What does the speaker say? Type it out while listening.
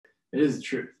It is the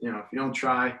truth. If you don't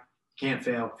try, you can't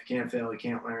fail. If you can't fail, you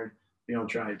can't learn. If you don't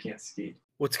try, you can't succeed.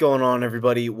 What's going on,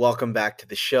 everybody? Welcome back to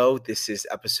the show. This is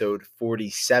episode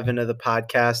 47 of the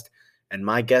podcast, and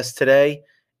my guest today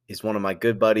is one of my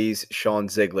good buddies, Sean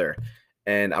Ziegler.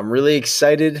 And I'm really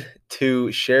excited to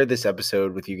share this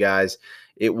episode with you guys.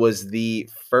 It was the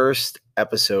first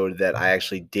episode that I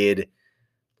actually did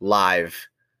live.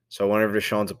 So I went over to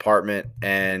Sean's apartment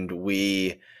and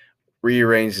we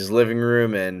rearranged his living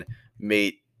room and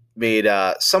made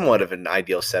somewhat of an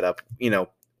ideal setup.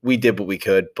 We did what we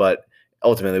could, but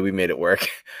ultimately we made it work.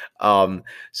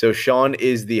 So Sean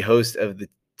is the host of the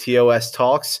TOS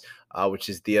Talks, which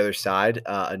is The Other Side,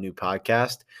 a new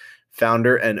podcast,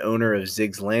 founder and owner of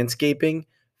Zig's Landscaping,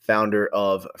 founder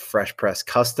of Fresh Press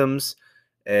Customs,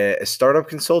 a startup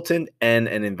consultant, and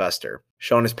an investor.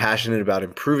 Sean is passionate about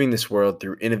improving this world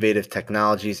through innovative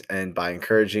technologies and by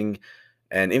encouraging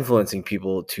and influencing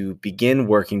people to begin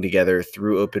working together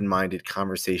through open-minded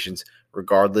conversations,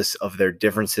 regardless of their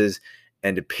differences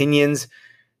and opinions.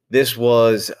 This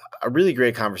was a really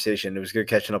great conversation. It was good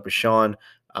catching up with Sean.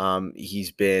 He's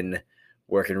been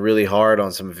working really hard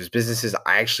on some of his businesses.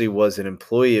 I actually was an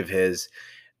employee of his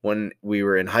when we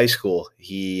were in high school.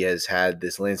 He has had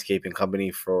this landscaping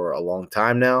company for a long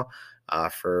time now,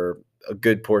 for a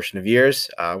good portion of years.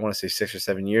 I want to say 6 or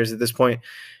 7 years at this point,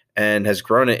 and has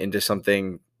grown it into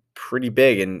something pretty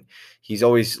big. And he's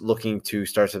always looking to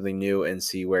start something new and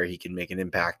see where he can make an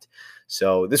impact.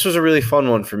 So this was a really fun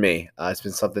one for me. It's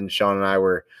been something Sean and I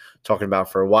were talking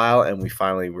about for a while, and we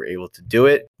finally were able to do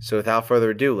it. So without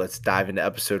further ado, let's dive into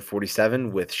episode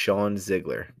 47 with Sean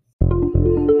Ziegler.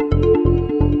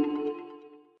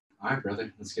 All right,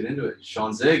 brother, let's get into it.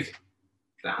 Sean Zig.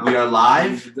 Down. We are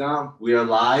live. Down. We are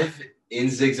live in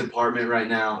Zig's apartment right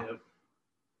now. Yep.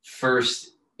 First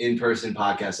in-person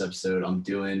podcast episode I'm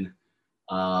doing.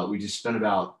 We just spent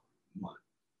about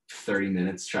 30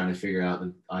 minutes trying to figure out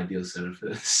the ideal setup for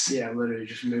this. Yeah, literally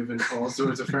just moving all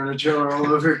sorts of furniture all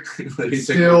over. Literally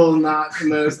Still not the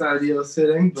most ideal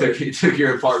sitting. But took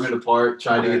your apartment apart,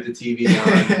 tried to get the TV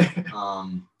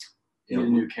on. Need a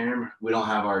new camera. We don't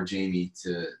have our Jamie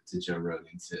to Joe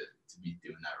Rogan to be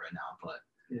doing that right now, but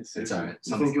Yes, it's all right.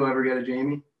 You think you'll ever get a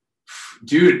Jamie?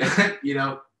 Dude,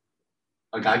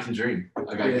 a guy can dream.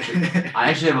 I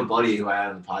actually have a buddy who I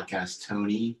had on the podcast,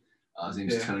 Tony. His name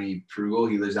is Tony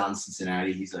Prugel. He lives out in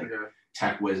Cincinnati. He's like a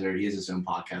tech wizard. He has his own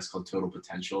podcast called Total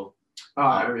Potential. Oh,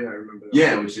 I remember that.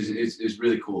 Yeah, which is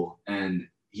really cool. And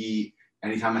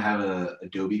anytime I have a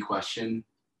Adobe question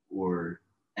or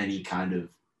any kind of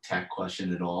tech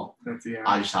question at all,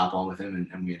 I just hop on with him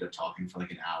and we end up talking for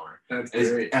like an hour. That's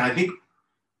great. And I think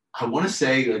I want to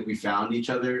say like we found each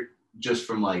other just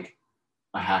from like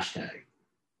a hashtag.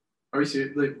 Are you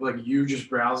serious? Like you just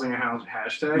browsing a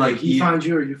hashtag? Like he finds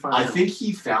you or you find him? I think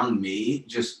he found me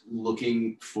just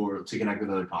looking to connect with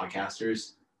other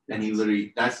podcasters. And he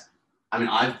literally,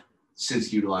 I've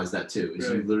since utilized that too. Is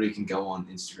you literally can go on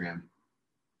Instagram,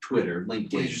 Twitter,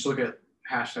 LinkedIn. You just look at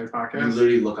hashtag podcast? You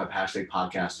literally look up hashtag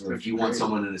podcast. Or if you want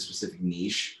someone in a specific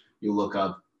niche, you look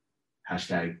up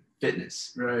hashtag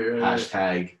fitness. Right.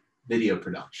 Hashtag video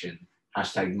production.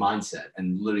 Hashtag mindset,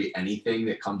 and literally anything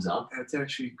that comes up. That's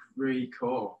actually great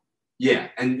call. Yeah,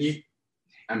 and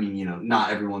not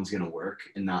everyone's gonna work,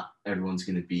 and not everyone's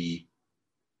gonna be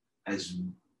as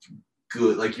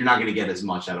good. Like you're not gonna get as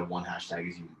much out of one hashtag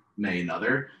as you may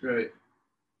another. Right.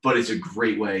 But it's a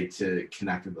great way to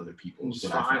connect with other people.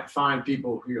 Just find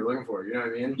people who you're looking for. You know what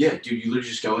I mean? Yeah, dude. You literally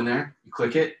just go in there, you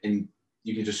click it, and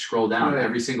you can just scroll down. Right.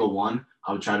 Every single one.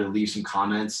 I would try to leave some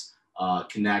comments.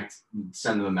 Connect,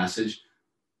 send them a message.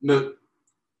 2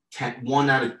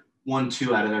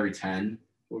 out of every 10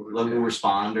 will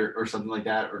respond or something like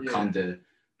that, or come to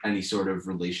any sort of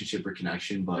relationship or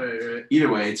connection. But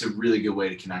either way, it's a really good way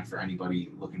to connect for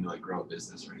anybody looking to like grow a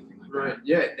business or anything like that. Right.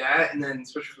 Yeah, that, and then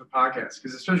especially for podcasts,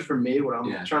 because especially for me, what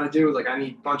I'm trying to do, like I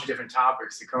need a bunch of different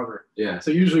topics to cover. Yeah.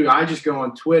 So usually I just go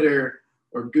on Twitter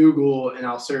or Google and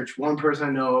I'll search one person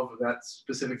I know of that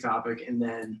specific topic, and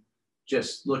then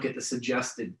just look at the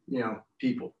suggested,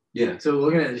 people. Yeah. So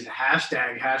looking at this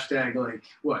hashtag, like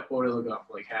what do I look up?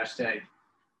 Like hashtag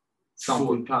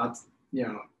something pods,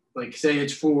 like say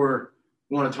it's for,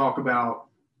 want to talk about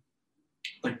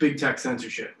like big tech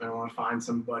censorship. And I want to find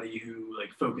somebody who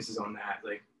like focuses on that.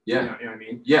 Like, you know what I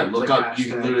mean? Yeah. Look like up, you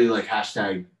can literally like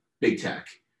hashtag big tech,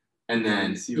 and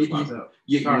then see what pops up.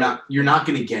 You're not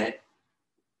going to get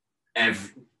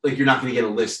you're not going to get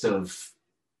a list of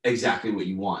exactly what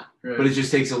you want, but it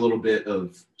just takes a little bit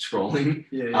of scrolling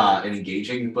and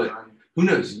engaging. But who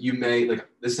knows? You may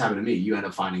this happened to me. You end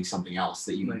up finding something else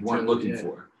that you weren't looking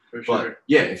for. For but sure.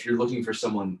 if you're looking for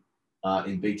someone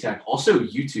in big tech. Also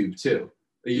YouTube too.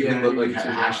 You can look like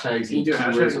YouTube, hashtags. Can you do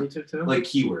hashtags on YouTube too? Like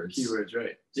keywords. Keywords,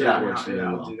 right? So that works really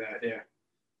I'll well. do that. Yeah.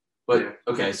 But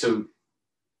okay, so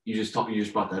you just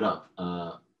brought that up.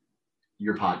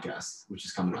 Your podcast, which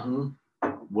is coming up. Mm-hmm.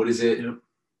 What is it? Yep.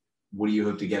 What do you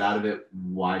hope to get out of it?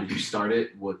 Why did you start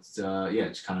it? What's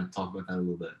just kind of talk about that a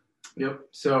little bit. Yep.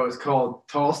 So it's called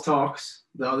Toss Talks,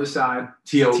 the other side.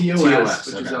 TOS,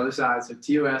 which is the other side. So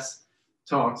TOS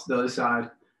Talks, the other side.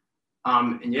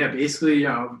 And yeah, basically,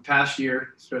 past year,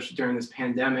 especially during this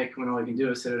pandemic, when all you can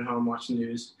do is sit at home, watch the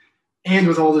news, and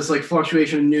with all this like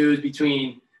fluctuation of news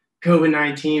between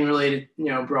COVID-19 related,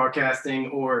 broadcasting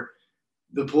or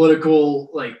the political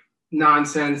like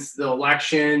nonsense, the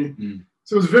election. Mm.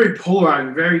 So it was a very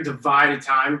polarizing, very divided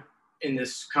time in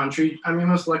this country. I mean,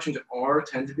 most elections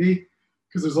tend to be,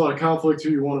 because there's a lot of conflict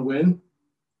who you want to win.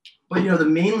 But, the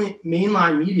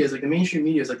mainline media, like the mainstream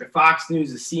media, like the Fox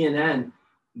News, the CNN,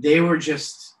 they were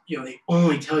just, they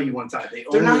only tell you one side.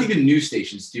 They're not even news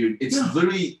stations, dude. It's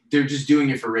literally, they're just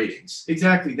doing it for ratings.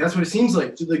 Exactly. That's what it seems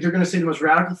like. Like they're going to say the most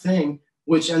radical thing,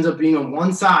 which ends up being on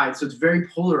one side. So it's very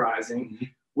polarizing. Mm-hmm.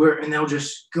 And they'll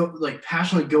just go like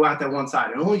passionately go at that one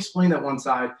side and only explain that one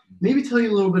side, maybe tell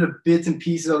you a little bit of bits and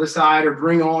pieces of the other side, or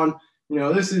bring on,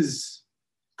 this is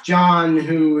John,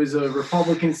 who is a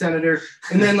Republican senator,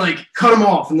 and then like cut him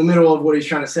off in the middle of what he's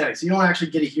trying to say. So you don't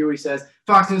actually get to hear what he says.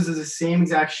 Fox News does the same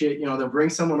exact shit. They'll bring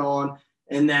someone on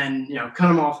and then, cut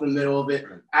them off in the middle of it,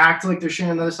 act like they're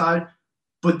sharing the other side.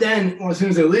 But then as soon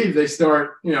as they leave, they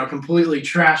start, completely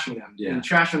trashing them and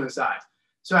trashing the side.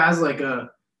 So as like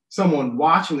someone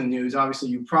watching the news, obviously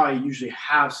you probably usually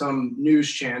have some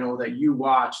news channel that you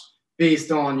watch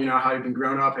based on, how you've been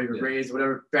grown up, how you're raised,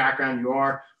 whatever background you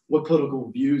are, what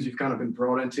political views you've kind of been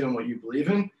brought into and what you believe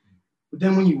in. But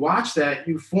then when you watch that,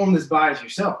 you form this bias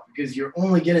yourself because you're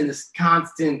only getting this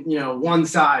constant,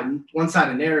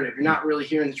 one-sided narrative. You're not really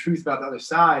hearing the truth about the other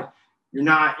side. You're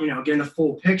not, getting the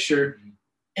full picture.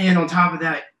 And on top of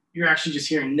that, you're actually just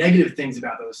hearing negative things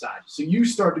about the other side. So you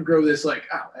start to grow this like,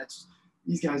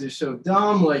 these guys are so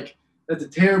dumb. Like, that's a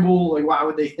terrible, like, why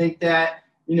would they think that?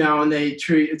 And they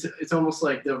treat, it's almost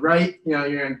like the right,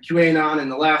 you're in QAnon,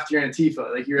 and the left, you're in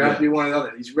Antifa. Like, you have to be one or the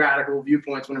other. These radical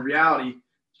viewpoints, when in reality,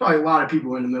 there's probably a lot of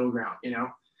people in the middle ground,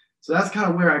 So that's kind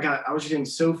of where I was just getting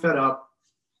so fed up.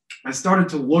 I started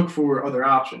to look for other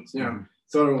options,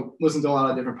 So listen to a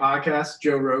lot of different podcasts.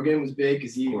 Joe Rogan was big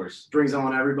because he brings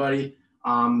on everybody.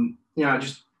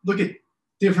 Just look at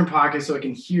different podcasts so I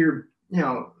can hear,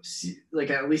 like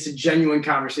at least a genuine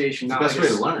conversation. It's the best way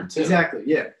to learn, too. Exactly,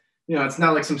 yeah. It's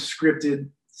not like some scripted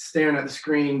staring at the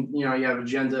screen, you have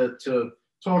agenda to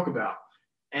talk about.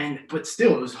 But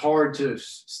still, it was hard to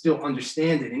still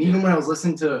understand it. And even when I was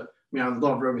listening to, I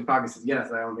love Rogan's podcast.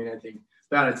 Yes, I don't mean anything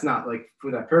about it. It's not like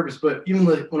for that purpose. But even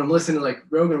when I'm listening to like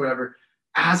Rogan or whatever,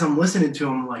 as I'm listening to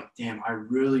him, I'm like, damn, I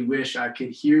really wish I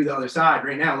could hear the other side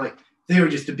right now. Like they were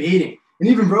just debating. And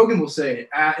even Rogan will say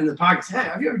in the podcast, hey,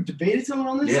 have you ever debated someone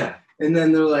on this? Yeah. And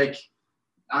then they're like,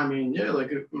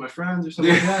 like my friends or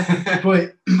something like that.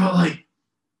 But like,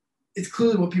 it's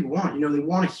clearly what people want. They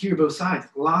want to hear both sides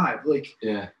live. Like,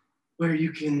 where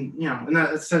you can, and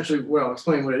that's essentially, well, I'll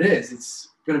explain what it is. It's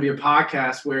going to be a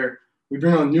podcast where we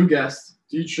bring on new guests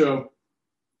to each show,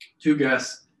 2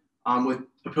 guests with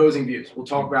opposing views. We'll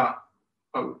talk about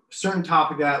a certain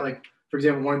topic that, like, for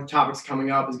example, one of the topics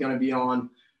coming up is going to be on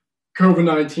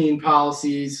COVID-19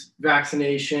 policies,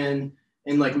 vaccination,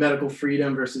 and like medical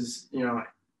freedom versus,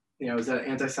 is that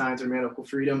anti-science or medical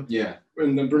freedom? Yeah.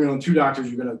 And then bringing on 2 doctors,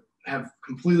 you're going to have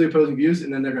completely opposing views,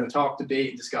 and then they're going to talk, debate,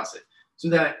 and discuss it. So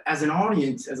that as an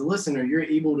audience, as a listener, you're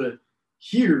able to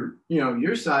hear,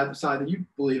 your side, the side that you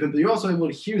believe in, but you're also able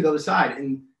to hear the other side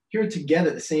and hear it together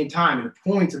at the same time, and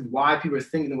the points of why people are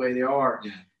thinking the way they are.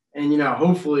 Yeah. And,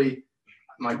 hopefully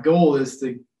my goal is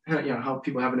to, help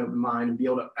people have an open mind and be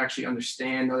able to actually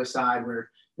understand the other side where,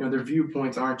 their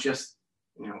viewpoints aren't just,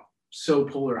 so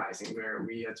polarizing where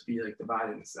we have to be like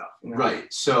divided and stuff. Right.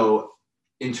 So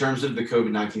in terms of the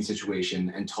COVID-19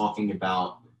 situation and talking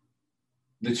about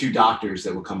the 2 doctors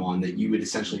that will come on, that you would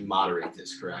essentially moderate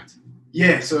this, correct?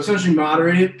 Yeah. So essentially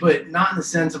moderate it, but not in the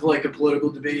sense of like a political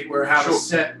debate where I have a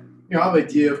set, I have an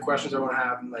idea of questions I want to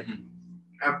have and like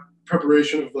have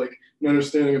preparation of like an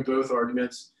understanding of both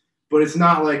arguments. But it's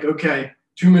not like, okay,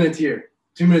 2 minutes here,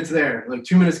 2 minutes there, like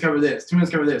 2 minutes cover this, 2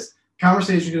 minutes cover this.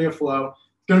 Conversation's going to flow.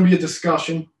 It's going to be a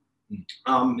discussion,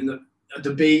 a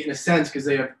debate in a sense because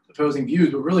they have opposing views,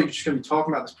 but really just going to be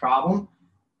talking about this problem,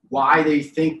 why they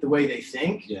think the way they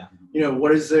think. Yeah.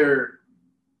 What is their,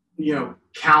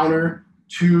 counter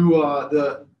to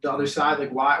the other side?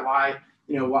 Like why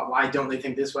don't they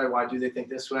think this way? Why do they think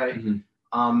this way?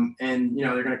 And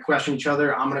they're going to question each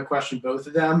other. I'm going to question both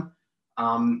of them,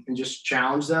 and just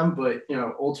challenge them. But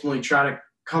ultimately try to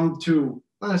come to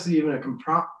not necessarily even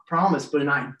a promise, but an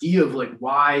idea of like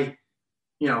why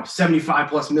 75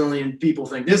 plus million people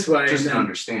think this way. Just an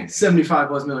understanding. 75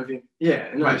 plus million people. Yeah,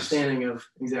 an understanding of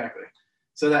exactly.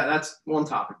 So that's one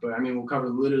topic, but I mean we'll cover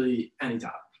literally any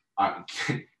topic.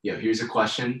 Here's a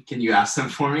question. Can you ask them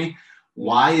for me?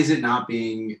 Why is it not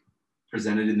being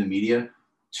presented in the media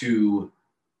to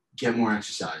get more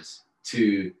exercise,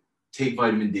 to take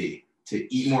vitamin D,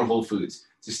 to eat more whole foods,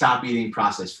 to stop eating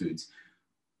processed foods?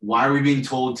 Why are we being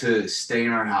told to stay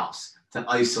in our house, to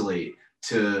isolate,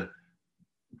 to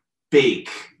bake,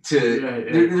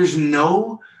 there's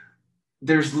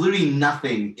literally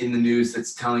nothing in the news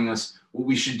that's telling us what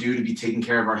we should do to be taking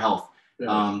care of our health,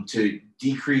 to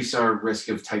decrease our risk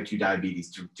of type 2 diabetes,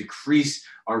 to decrease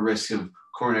our risk of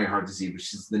coronary heart disease,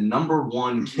 which is the number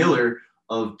one killer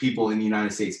of people in the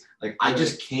United States. Like, I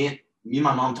just can't, me and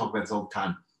my mom talk about this all the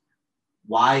time.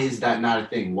 Why is that not a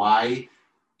thing? Why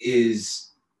is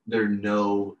there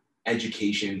no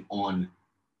education on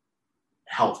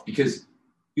health? Because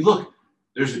you look,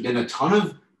 there's been a ton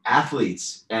of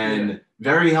athletes and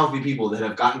very healthy people that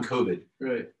have gotten COVID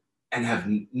and have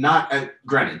not,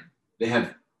 granted,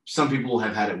 some people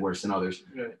have had it worse than others,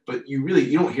 but you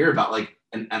don't hear about like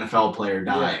an NFL player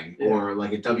dying or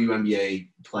like a WNBA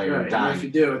player dying. And if you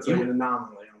do, it's like an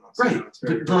anomaly almost. Right.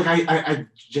 But like, I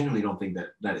genuinely don't think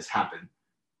that has happened.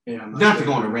 Yeah, not to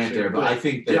go on a rant there, but I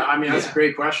think that. Yeah, I mean, that's a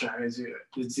great question. I mean,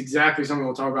 it's exactly something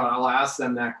we'll talk about. I'll ask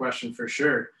them that question for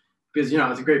sure. Because,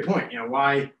 it's a great point.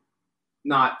 Why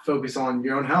not focus on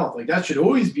your own health? Like, that should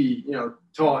always be,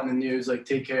 taught in the news, like,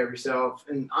 take care of yourself.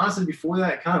 And honestly, before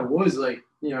that, it kind of was like,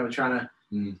 trying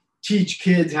to teach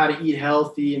kids how to eat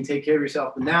healthy and take care of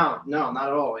yourself. But now, no, not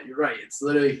at all. You're right. It's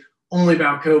literally only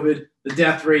about COVID, the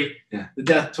death rate, the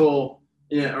death toll,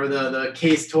 or the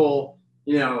case toll,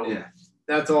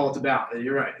 That's all it's about.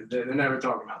 You're right. They're never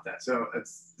talking about that. So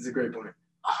it's a great point.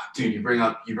 Dude, you bring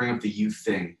up the youth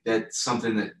thing. That's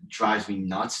something that drives me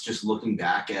nuts. Just looking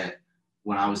back at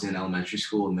when I was in elementary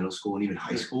school and middle school and even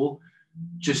high school,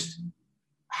 just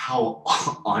how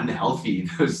unhealthy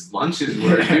those lunches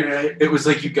were. It was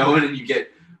like you go in and you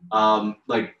get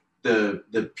like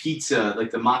the pizza,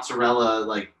 like the mozzarella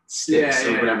like sticks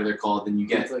or whatever they're called, and you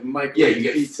get it's like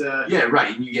microwave pizza. Yeah,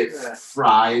 right. And you get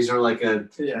fries or like a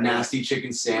nasty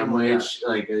chicken sandwich.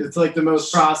 It's like the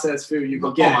most processed food you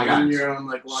can get in your own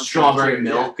like lunch. Strawberry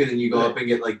milk, and then you go up and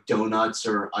get like donuts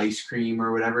or ice cream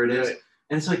or whatever it is.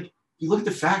 And it's like, you look at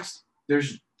the facts,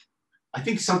 there's I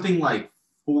think something like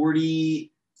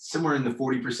somewhere in the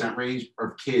 40% range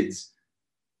of kids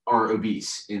are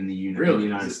obese in the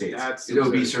United States. That's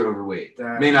obese or overweight.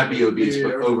 May not be obese,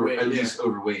 but at least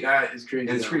overweight. That is crazy.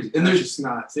 And it's crazy. And there's just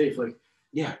not safe. Like,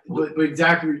 but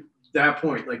exactly that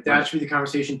point. Like, that should be the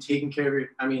conversation. Taking care of it.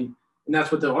 I mean, and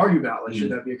that's what they'll argue about. Like,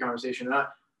 should that be a conversation? And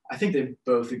I think they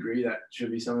both agree that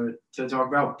should be something to talk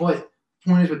about. But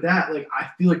the point is with that, like, I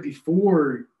feel like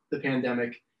before the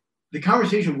pandemic, the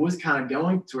conversation was kind of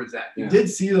going towards that. You did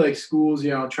see like schools,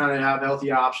 trying to have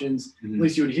healthy options. At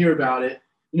least you would hear about it.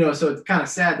 So it's kind of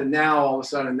sad that now all of a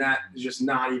sudden that is just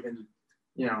not even,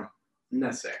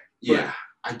 necessary. Yeah,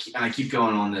 I keep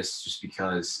going on this just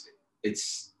because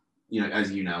it's,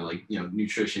 as like,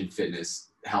 nutrition, fitness,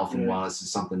 health, and wellness is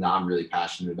something that I'm really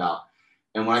passionate about.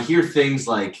 And when I hear things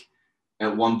like,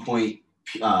 at one point,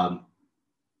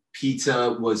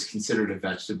 pizza was considered a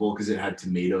vegetable because it had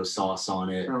tomato sauce on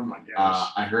it. Oh my gosh!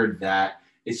 I heard that.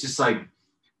 It's just like,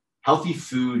 healthy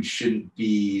food shouldn't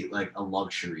be like a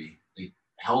luxury.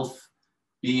 Health,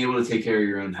 being able to take care of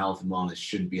your own health and wellness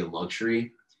shouldn't be a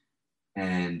luxury,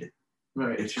 and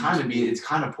it's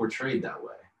kind of portrayed that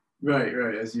way.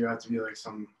 Right, as you have to be like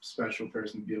some special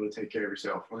person to be able to take care of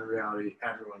yourself. When in reality,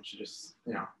 everyone should just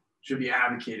should be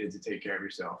advocated to take care of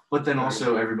yourself. But then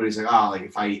also everybody's like, like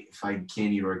if I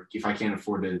can't eat or if I can't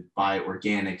afford to buy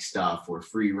organic stuff or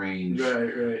free range,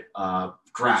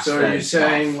 grass. So you're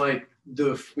saying like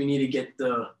we need to get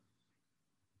the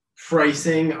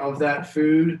pricing of that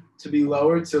food to be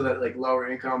lowered so that like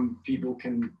lower income people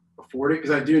can afford it?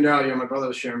 Because I do know, my brother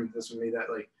was sharing this with me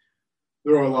that like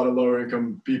there are a lot of lower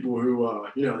income people who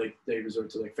they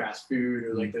resort to like fast food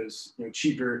or like those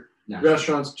cheaper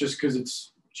restaurants just because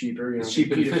it's cheaper, it's cheap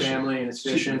to feed a family and it's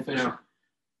efficient.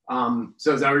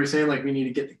 So is that what you're saying? Like, we need to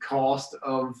get the cost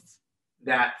of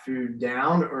that food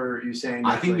down, or are you saying?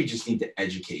 I think we just need to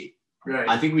educate. Right.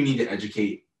 I think we need to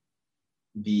educate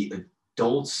the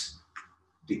adults,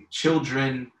 the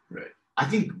children. Right. I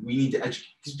think we need to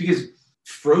educate because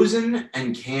frozen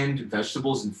and canned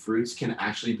vegetables and fruits can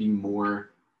actually be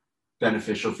more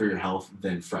beneficial for your health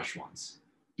than fresh ones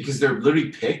because they're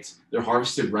literally picked, they're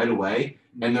harvested right away,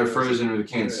 and they're frozen in the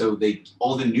can. Right. So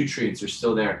all the nutrients are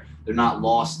still there. They're not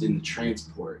lost in the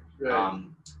transport. Right.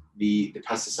 The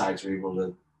pesticides are able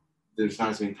to. There's not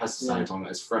as many pesticides on it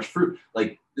as fresh fruit.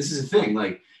 Like this is a thing.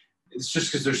 Like it's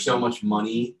just because there's so much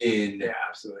money in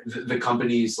absolutely the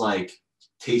companies like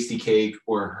Tasty Cake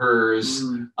or Hers,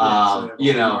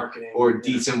 or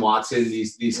Dietz and Watson.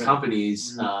 These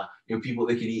companies, people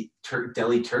they could eat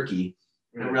deli turkey.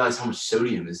 I don't realize how much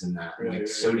sodium is in that.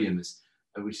 Sodium is,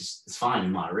 which is it's fine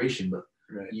in moderation, but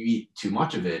you eat too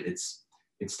much of it, it's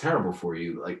terrible for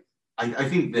you. Like I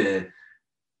think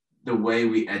the way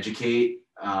we educate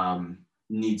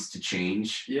needs to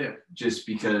change. Yeah. Just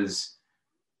because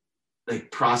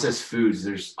like processed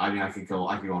foods, I could go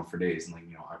on for days and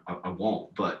I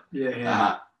won't, but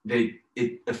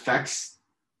it affects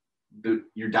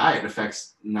your diet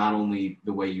affects not only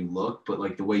the way you look, but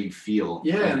like the way you feel.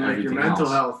 Yeah, and like your mental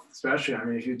health, especially. I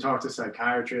mean, if you talk to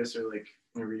psychiatrists or like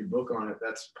read a book on it,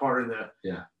 that's part of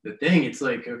the thing. It's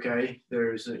like, okay,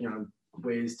 there's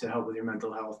ways to help with your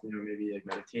mental health. Maybe like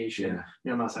meditation.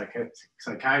 I'm not a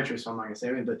psychiatrist, so I'm not gonna say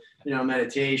anything, but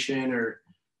meditation or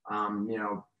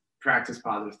practice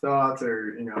positive thoughts,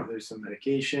 or there's some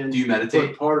medication. Do you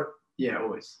meditate?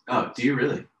 Always. Oh, do you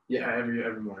really? Yeah, every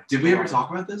morning. Did we ever talk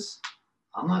about this?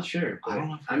 I'm not sure. I don't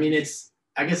know. I mean,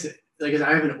 I guess I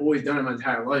haven't always done it my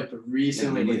entire life, but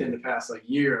recently, within the past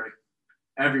year,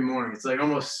 every morning, it's like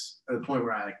almost at the point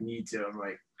where I need to. I'm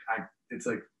like, it's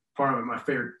like part of my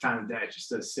favorite time of day, just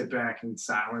to sit back in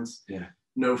silence. Yeah.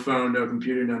 No phone, no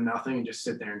computer, no nothing, and just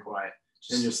sit there in quiet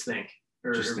and just think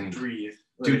or breathe.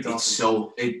 Dude, what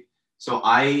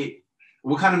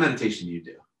kind of meditation do you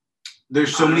do?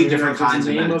 There's so many different kinds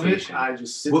of meditation. I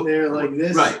just sit there like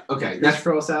this. Right. Okay. That's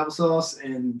frost applesauce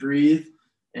and breathe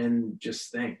and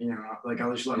just think.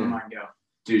 I'll just let my mind go.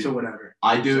 Dude, to whatever.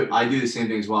 I do the same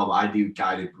thing as well, but I do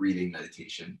guided breathing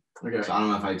meditation. Okay. So I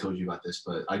don't know if I told you about this,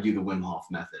 but I do the Wim Hof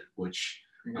method, which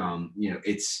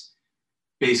it's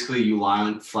basically you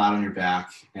lie flat on your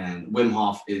back, and Wim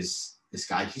Hof is this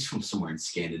guy. He's from somewhere in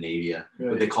Scandinavia,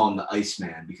 but they call him the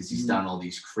Iceman because he's done all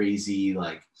these crazy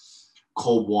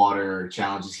cold water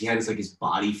challenges. He had his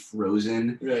body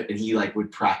frozen, and he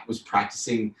was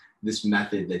practicing this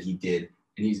method that he did,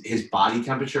 and his body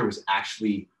temperature was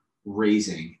actually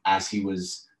raising as he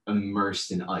was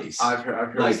immersed in ice. I've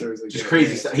heard stories just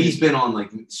crazy stuff. He's been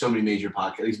on so many major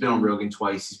podcasts. He's been on Rogan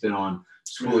twice. He's been on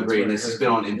School of Greatness. He's been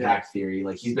on Impact Theory.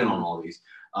 He's been on all these.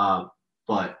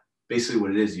 But basically,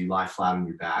 what it is, you lie flat on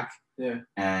your back,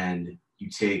 and you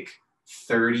take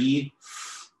 30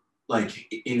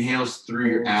 inhales through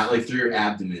your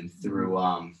abdomen,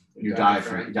 through your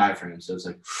diaphragm. So it's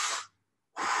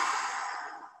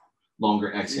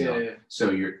longer exhale. Yeah. So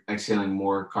you're exhaling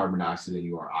more carbon dioxide than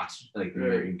you are oxygen,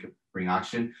 you bring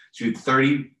oxygen. So you do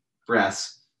 30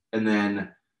 breaths, and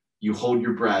then you hold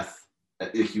your breath.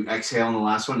 If you exhale on the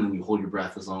last one, and then you hold your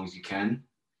breath as long as you can,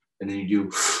 and then you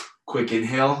do quick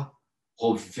inhale,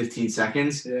 hold for 15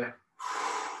 seconds. Yeah.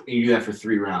 And you do that for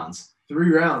 3 rounds.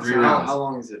 3 rounds. How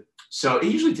long is it? So it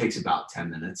usually takes about 10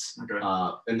 minutes. Okay.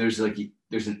 And there's an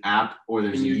app or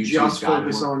there's a YouTube. You just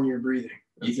focus on your breathing.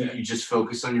 You just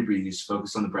focus on your breathing. You just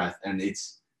focus on the breath. And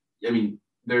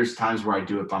there's times where I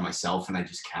do it by myself and I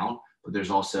just count, but there's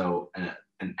also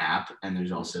an app, and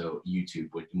there's also YouTube,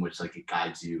 in which it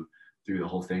guides you through the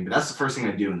whole thing. But that's the first thing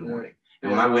I do in the morning.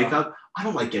 And when I wake up, I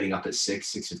don't like getting up at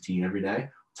 6:15 every day. I'm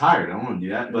tired. I don't want to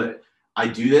do that. But I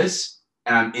do this,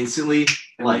 and I'm instantly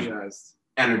energized.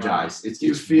 Wow.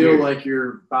 You feel weird. Like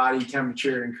your body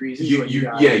temperature increases.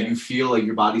 You feel like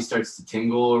your body starts to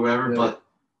tingle or whatever, but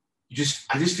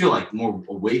I just feel more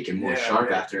awake and more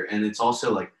sharp after. And it's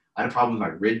also I had a problem with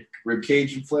my rib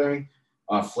cage and flaring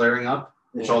up,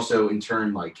 which also in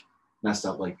turn messed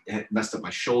up my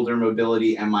shoulder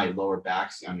mobility and my lower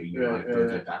back. I mean,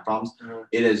 both have back problems.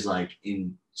 It has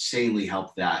insanely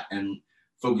helped that, and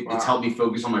it's helped me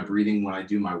focus on my breathing when I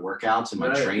do my workouts and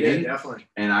my training. Yeah, definitely.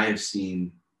 And I have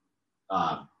seen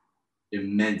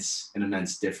immense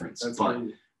difference. But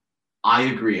crazy. I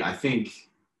agree. I think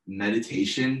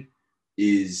meditation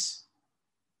is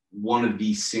one of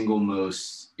the single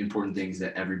most important things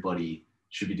that everybody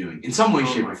should be doing in some way,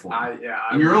 shape, or form.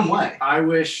 In your own way. I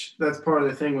wish that's part of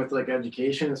the thing with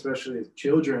education, especially with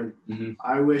children. Mm-hmm.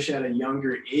 I wish at a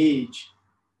younger age,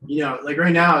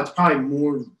 right now, it's probably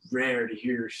more rare to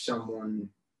hear someone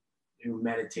who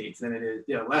meditates than it is,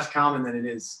 less common than it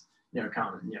is,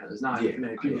 common. There's not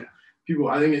many people. People,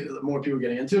 I think more people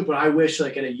getting into it, but I wish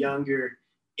at a younger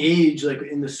age,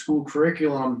 in the school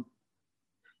curriculum,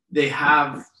 they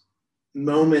have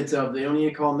moments of, they don't need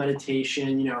to call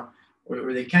meditation,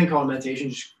 or they can call it meditation,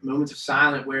 just moments of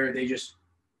silence where they just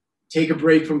take a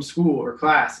break from school or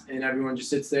class and everyone just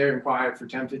sits there and quiet for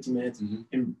 10, 15 minutes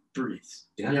and breathes.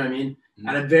 Yeah. You know what I mean?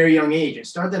 At a very young age, and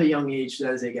start at a young age so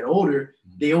that as they get older,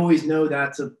 they always know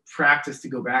that's a practice to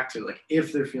go back to. Like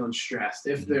if they're feeling stressed,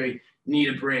 if they need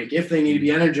a break, if they need to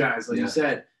be energized, like you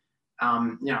said,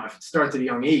 if it starts at a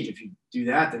young age, if you do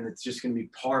that, then it's just going to be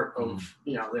part of,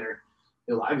 their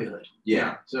livelihood.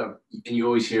 Yeah. So, and you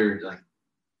always hear like,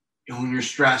 when you're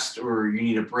stressed or you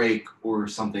need a break or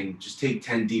something, just take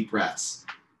 10 deep breaths.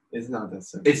 It's not that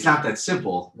simple. It's not that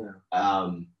simple.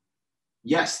 No.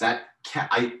 Yes,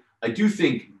 I do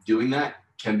think doing that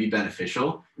can be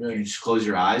beneficial. Right. You just close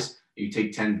your eyes, you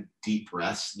take 10 deep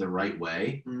breaths the right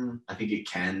way. I think it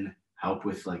can help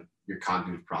with like your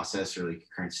cognitive process or like your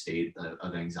current state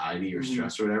of anxiety or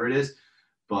stress or whatever it is.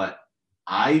 But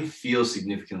I feel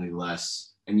significantly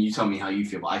less, and you tell me how you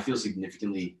feel, but I feel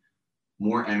significantly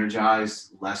more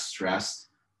energized, less stressed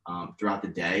throughout the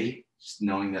day, just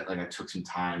knowing that like I took some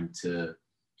time to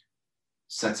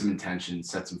set some intention,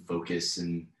 set some focus,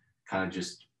 and kind of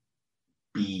just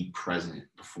be present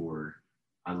before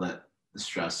I let the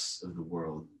stress of the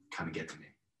world kind of get to me.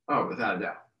 Oh, without a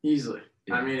doubt, easily.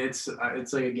 Yeah. I mean, it's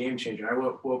like a game changer. I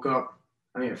woke up,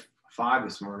 at 5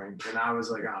 this morning, and I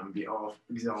was like, I'm all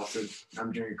exhausted.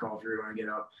 I'm drinking coffee when I get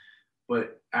up.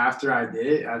 But after I did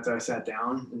it, after I sat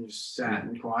down and just sat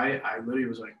and quiet, I literally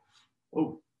was like,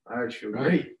 oh, I actually feel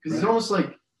great. Because it's almost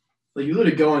like you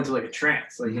literally go into like a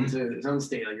trance, like into some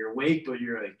state, like you're awake, but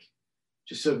you're like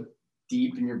just so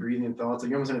deep in your breathing thoughts.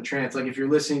 Like you're almost in a trance. Like if you're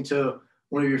listening to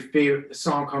one of your favorite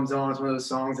song comes on, it's one of those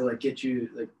songs that like get you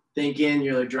like thinking,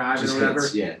 you're like driving or whatever.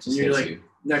 And you're like,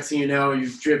 next thing you know,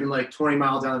 you've driven like 20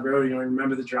 miles down the road, you don't even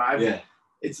remember the drive. Yeah.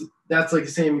 That's like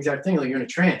the same exact thing. Like you're in a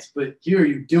trance, but here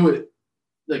you do it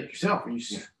like yourself. And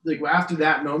like after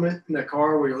that moment in the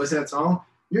car where you're listening to that song,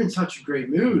 you're in such a great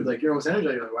mood. Like you're almost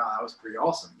energized. You're like, wow, that was pretty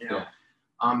awesome. You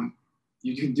know,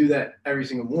 you can do that every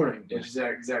single morning, which is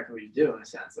exactly what you do in a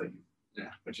sense. Like,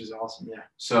 which is awesome. Yeah.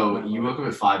 So you woke up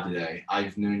at 5 today.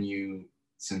 I've known you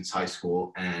since high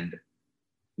school, and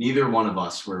neither one of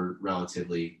us were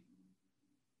relatively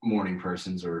morning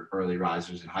persons or early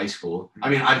risers in high school. I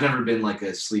mean, I've never been like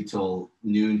a sleep till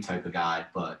noon type of guy,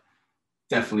 but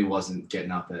definitely wasn't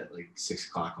getting up at like 6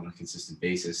 o'clock on a consistent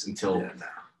basis until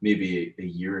maybe a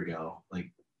year ago, like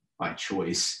by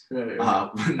choice,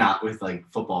 not with like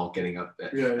football getting up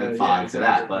at 5 to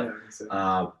that.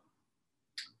 But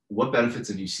what benefits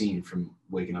have you seen from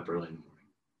waking up early in the morning?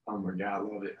 Oh my God,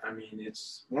 I love it. I mean,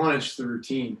 it's the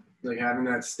routine. Like having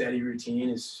that steady routine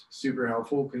is super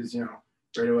helpful because,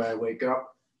 right away I wake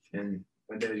up and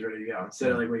my day's ready to go.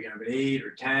 Instead of like waking up at 8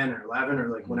 or 10 or 11 or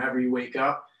like whenever you wake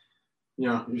up,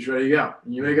 you're just ready to go.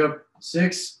 And you wake up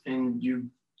 6 and you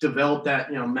develop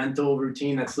that, mental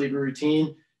routine, that sleeping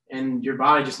routine, and your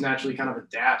body just naturally kind of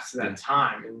adapts to that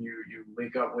time. And you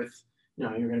wake up with, you're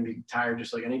going to be tired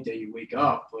just like any day you wake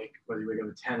up, like whether you wake up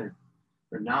at 10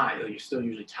 or 9, like you're still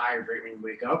usually tired right when you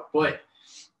wake up, but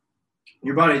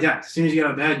your body adapts. As soon as you get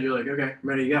out of bed, you're like, okay, I'm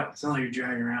ready to go. It's not like you're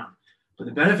dragging around. But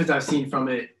the benefits I've seen from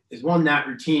it is 1, that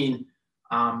routine.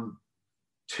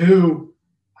 2,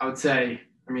 I would say,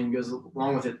 it goes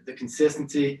along with it, the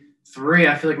consistency. 3,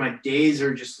 I feel like my days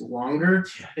are just longer.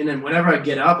 And then whenever I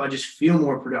get up, I just feel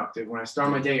more productive. When I start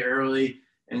my day early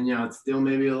and, it's still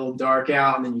maybe a little dark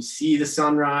out, and then you see the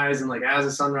sunrise, and like as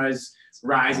the sunrise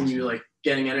rising, you're like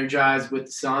getting energized with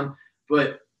the sun.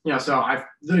 But, so I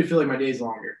literally feel like my day's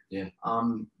longer. Yeah.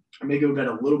 I may go to bed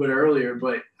a little bit earlier,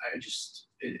 but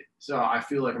so I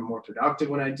feel like I'm more productive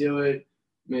when I do it.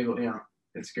 Maybe,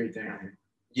 it's a great thing.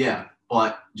 Yeah.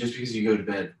 But just because you go to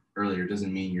bed earlier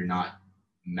doesn't mean you're not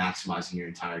maximizing your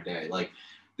entire day. Like,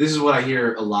 this is what I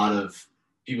hear a lot of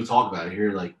people talk about. I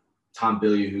hear like Tom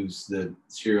Bilyeu, who's the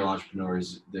serial entrepreneur,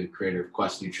 is the creator of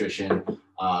Quest Nutrition,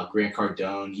 Grant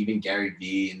Cardone, even Gary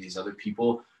Vee, and these other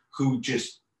people who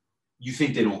just, you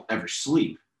think they don't ever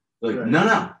sleep. Like,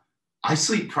 no. I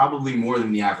sleep probably more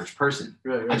than the average person.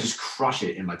 I just crush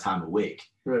it in my time awake.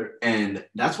 And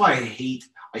that's why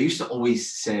I used to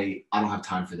always say, I don't have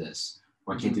time for this,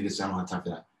 or I can't do this, I don't have time for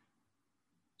that.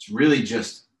 It's really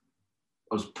just,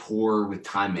 I was poor with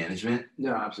time management.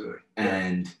 No, absolutely.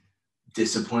 And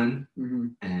discipline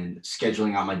and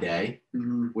scheduling out my day,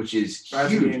 which is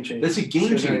huge. That's a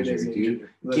game changer,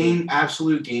 dude.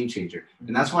 Absolute game changer.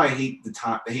 And that's why I hate the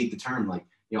term, like,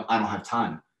 I don't have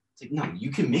time. It's like, no, you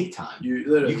can make time.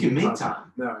 You can make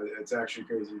time. No, it's actually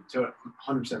crazy. 100%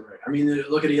 right. I mean,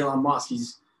 look at Elon Musk.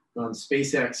 He's on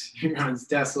SpaceX. He runs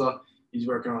Tesla. He's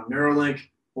working on Neuralink,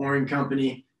 Boring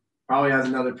Company. Probably has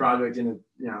another project in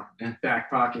a back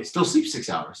pocket. Still sleeps 6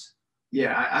 hours.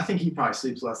 Yeah, I think he probably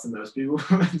sleeps less than most people,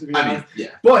 to be honest. Yeah.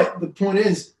 But the point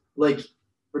is, like,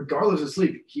 regardless of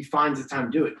sleep, he finds the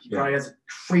time to do it. He probably has a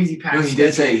crazy packed No, he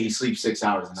did say he sleeps 6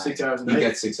 hours a night. 6 hours a night. He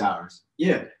gets 6 hours.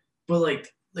 Yeah, but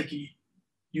like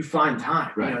you find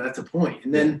time. Right. You know, that's a point.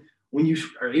 And then when you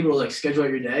are able to like schedule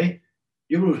out your day,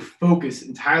 you're able to focus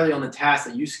entirely on the task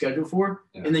that you schedule for,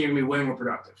 and then you're gonna be way more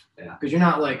productive. Yeah. Because you're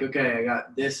not like, okay, I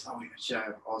got this. Oh, should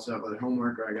I also have other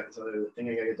homework, or I got this other thing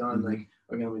I gotta get done. Like,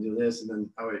 okay, let me do this, and then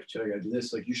should I gotta do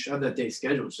this? Like, you should have that day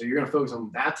scheduled. So you're gonna focus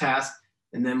on that task,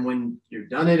 and then when you're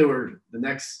done it, or the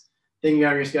next thing you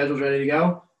have on your schedule is ready to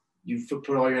go, you put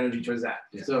all your energy towards that.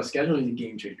 Yeah. So scheduling is a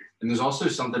game changer. And there's also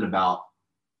something about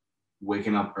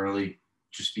waking up early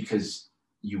just because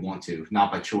you want to,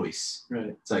 not by choice. Right.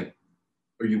 It's like,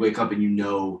 or you wake up and you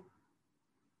know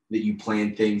that you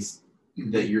plan things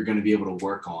that you're going to be able to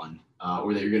work on,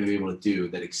 or that you're going to be able to do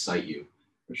that excite you.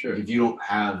 For sure. Like if you don't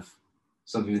have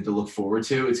something to look forward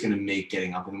to, it's going to make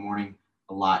getting up in the morning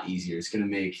a lot easier. It's going to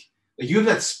make, like, you have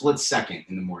that split second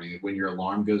in the morning, like when your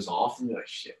alarm goes off. You're like,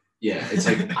 shit. Yeah. It's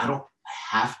like, I don't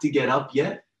have to get up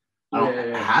yet. I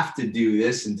don't have to do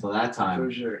this until that time.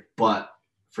 For sure. But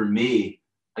for me,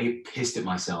 I get pissed at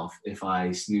myself if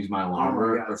I snooze my alarm,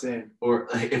 or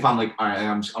if I'm like, all right,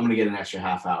 I'm gonna get an extra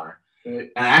half hour,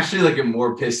 right. And I actually like get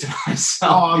more pissed at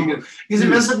myself because it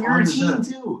messes up your routine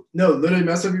too. No, literally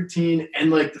mess up your routine,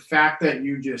 and like the fact that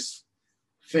you just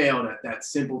failed at that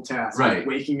simple task, right? Like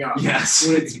waking up. Yes.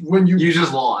 When you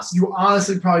just lost. You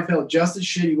honestly probably felt just as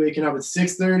shitty waking up at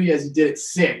 6:30 as you did at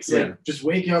 6. Yeah. Like just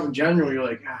waking up in general, you're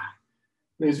like,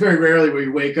 There's very rarely where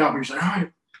you wake up and you're just like, all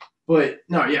right. But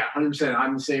no, yeah, 100%.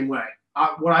 I'm the same way.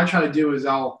 What I try to do is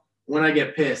when I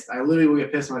get pissed, I literally will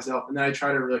get pissed at myself, and then I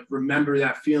try to like remember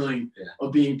that feeling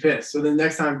of being pissed. So the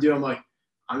next time I do, I'm like,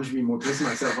 I'm just being more pissed at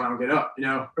myself when I don't get up, you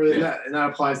know? Or that, and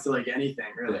that applies to like anything,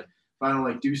 really. Yeah. If I don't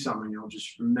like do something,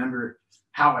 just remember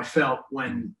how I felt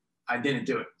when I didn't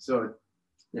do it. So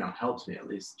it, helps me at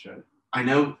least try to. I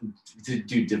know,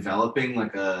 developing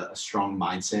like a strong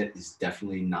mindset is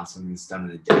definitely not something that's done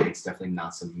in a day. It's definitely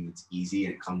not something that's easy,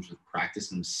 and it comes with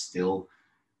practice. I'm still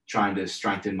trying to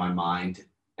strengthen my mind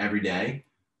every day.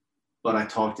 But I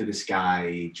talked to this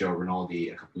guy, Joe Rinaldi,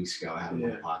 a couple weeks ago. I had him on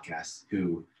the podcast,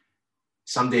 who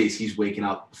some days he's waking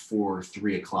up before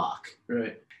 3 o'clock.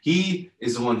 Right. He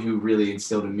is the one who really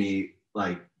instilled in me,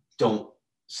 like, don't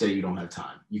say you don't have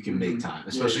time. You can make time,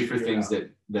 especially for things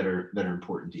that are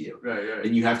important to you. Right.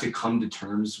 And you have to come to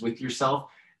terms with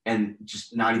yourself and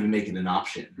just not even make it an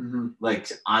option. Mm-hmm.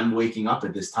 Like, I'm waking up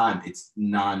at this time. It's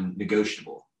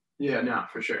non-negotiable. Yeah, no,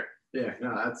 for sure. Yeah,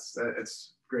 no, that's a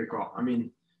great call. I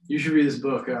mean, you should read this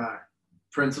book,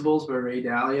 Principles by Ray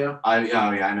Dalio. I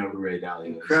know who Ray Dalio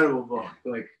is. Incredible book,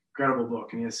 incredible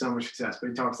book, and he has so much success. But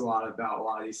he talks a lot about a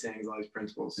lot of these things, a lot of these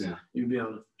principles. Yeah, you'd be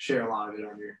able to share a lot of it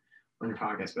on your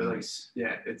podcast. But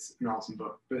it's an awesome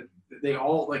book. But they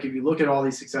all, like, if you look at all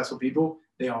these successful people,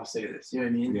 they all say this. You know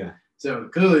what I mean? Yeah. So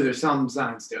clearly, there's some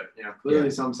science to it.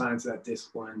 Clearly some science to that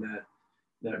discipline,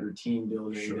 that routine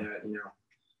building,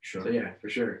 Sure. So yeah, for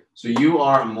sure. So you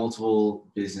are a multiple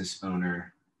business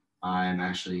owner. I'm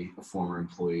actually a former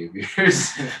employee of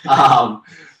yours.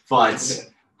 But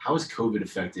how has COVID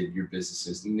affected your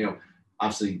businesses?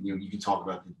 Obviously, you can talk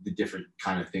about the different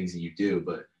kind of things that you do,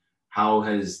 but how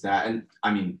has that? And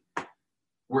I mean,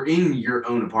 we're in your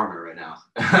own apartment right now.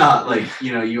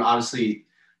 You obviously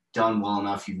done well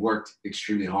enough. You've worked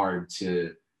extremely hard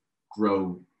to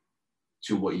grow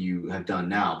to what you have done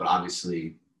now, but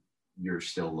obviously you're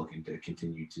still looking to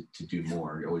continue to do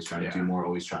more. You're always trying to do more,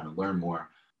 always trying to learn more.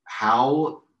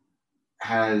 How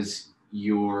has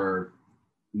your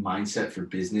mindset for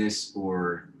business,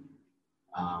 or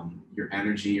your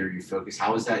energy or your focus,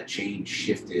 how has that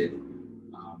shifted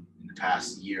in the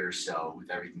past year or so with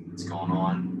everything that's gone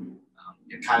on?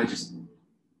 Kind of just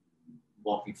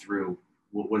walk me through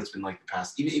what it's been like the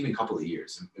past, even couple of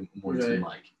years, and what it's been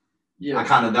like. Yeah,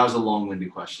 that was a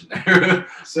long-winded question there.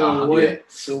 How's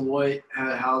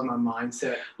my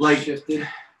mindset shifted?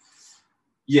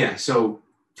 Yeah. So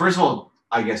first of all,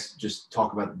 I guess just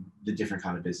talk about the different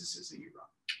kind of businesses that you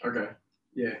run. Okay.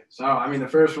 Yeah. So I mean, the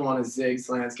first one is Ziggs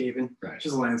Landscaping, right? Which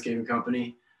is a landscaping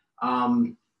company.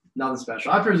 Nothing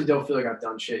special. I personally don't feel like I've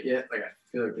done shit yet. Like, I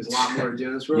feel like there's a lot more to do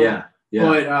in this world. Yeah.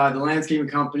 But the landscaping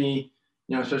company,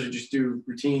 especially just do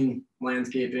routine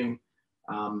landscaping.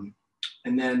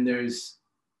 And then there's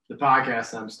the podcast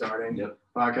that I'm starting. Yep.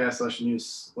 Podcast /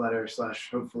 newsletter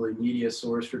 / hopefully media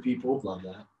source for people. Love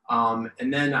that.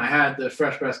 And then I had the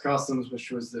Fresh Press Customs, which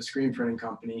was the screen printing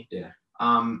company. Yeah.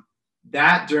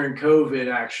 That during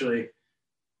COVID, actually,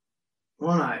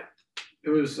 I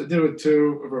did it with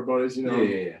two of our buddies,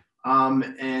 Yeah.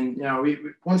 And we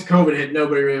once COVID hit,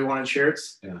 nobody really wanted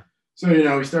shirts. Yeah. So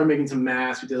we started making some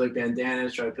masks. We did like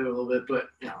bandanas, tried to pivot a little bit. But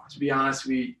to be honest,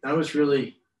 it was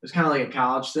kind of like a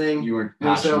college thing. You weren't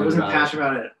passionate I wasn't passionate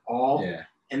about it at all. Yeah.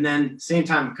 And then same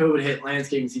time COVID hit,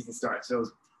 landscaping season started. So I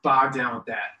was bogged down with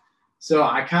that. So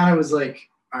I kind of was like,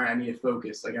 all right, I need to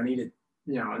focus. Like I need to,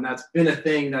 and that's been a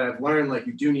thing that I've learned. Like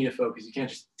you do need to focus. You can't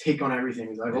just take on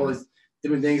everything. I have all these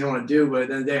different things I want to do, but at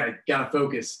the end of the day, I gotta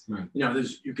focus. Right.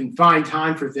 You can find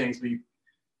time for things, but you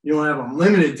don't have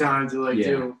unlimited time to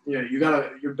do.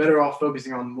 You're better off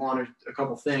focusing on one or a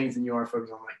couple things than you are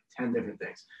focusing on like 10 different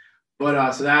things.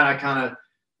 But so that I kind of,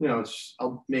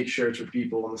 I'll make shirts for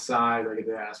people on the side, like if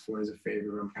they ask for it as a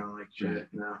favor. I'm kind of like shit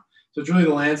now. So it's really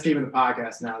the landscape and the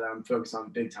podcast now that I'm focused on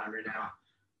big time right now.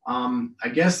 I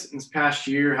guess in this past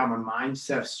year, how my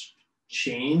mindset's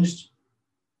changed.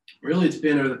 Really, it's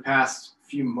been over the past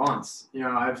few months.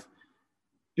 I've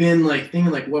been like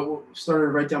thinking like what started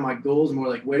to write down my goals more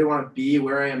like where do I want to be,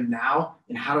 where I am now,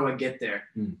 and how do I get there.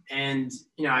 And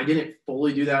I didn't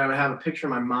fully do that. I would have a picture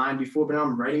in my mind before, but now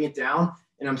I'm writing it down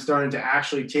and I'm starting to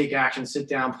actually take action, sit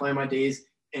down, plan my days,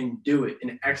 and do it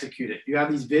and execute it. You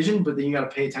have these visions, but then you got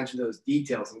to pay attention to those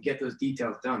details and get those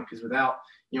details done, because without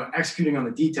executing on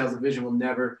the details, the vision will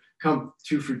never come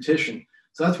to fruition.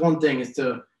 So that's one thing, is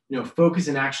to focus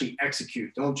and actually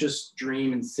execute. Don't just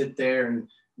dream and sit there and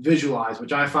visualize,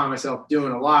 which I find myself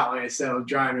doing a lot. Like I said, I'm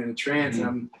driving in a trance and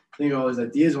I'm thinking of all these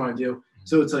ideas I want to do.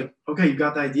 So it's like, okay, you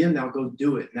got the idea, now go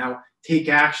do it. Now take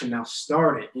action, now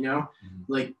start it,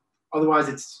 like otherwise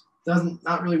it's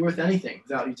not really worth anything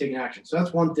without you taking action. So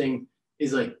that's one thing,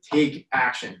 is like take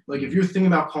action. Like if you're thinking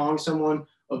about calling someone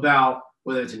about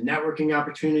whether it's a networking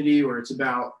opportunity or it's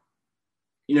about,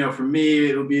 for me,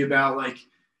 it'll be about like,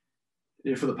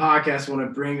 for the podcast, I want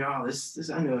to bring, this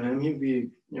I know him. He'd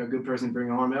be a good person to bring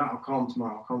on. I'll call him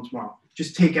tomorrow.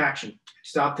 Just take action.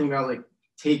 Stop thinking about like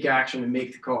take action and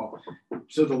make the call.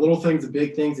 So the little things, the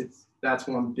big things, that's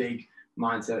one big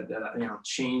mindset that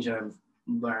change I've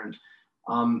learned.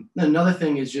 Another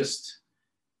thing is just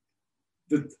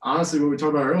honestly what we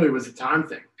talked about earlier was the time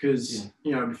thing, because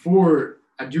before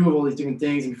I do have all these different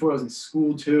things, and before I was in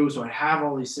school too, so I have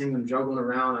all these things I'm juggling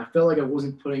around. I felt like I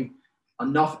wasn't putting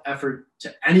enough effort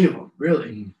to any of them, really.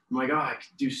 I'm like, I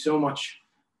could do so much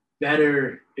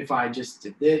better if I just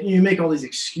did this. You make all these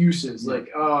excuses like,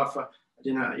 if I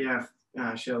didn't,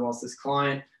 I should have lost this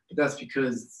client, but that's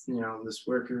because this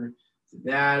worker did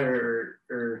that, or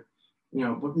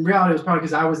but in reality it was probably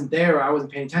because I wasn't there, or I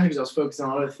wasn't paying attention because I was focused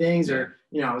on other things, or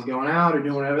I was going out or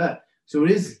doing whatever that. So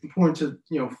it is important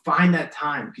to find that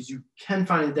time, because you can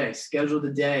find a day, schedule the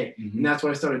day, and that's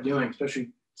what I started doing, especially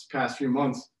this past few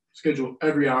months. Schedule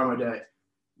every hour of my day,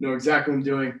 know exactly what I'm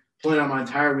doing, plan out my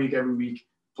entire week every week,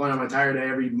 plan out my entire day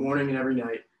every morning and every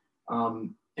night.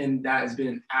 And that has been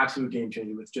an absolute game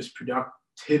changer with just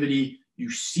productivity.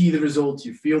 You see the results,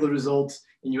 you feel the results,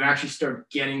 and you actually start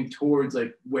getting towards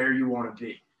like where you want to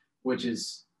be, which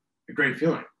is a great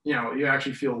feeling. You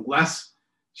actually feel less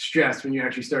stressed when you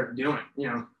actually start doing.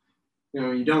 You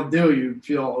don't do, you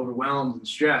feel overwhelmed and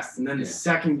stressed. And then the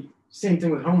second, same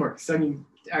thing with homework, the second you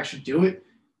actually do it,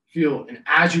 and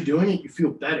as you're doing it, you feel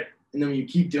better. And then when you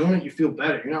keep doing it, you feel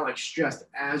better. You're not like stressed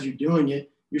as you're doing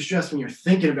it. You're stressed when you're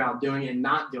thinking about doing it and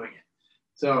not doing it.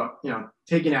 So,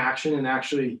 taking action and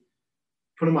actually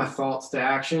putting my thoughts to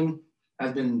action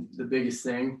has been the biggest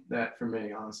thing that for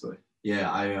me, honestly. Yeah,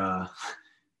 I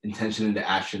intention into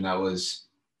action. That was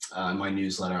in my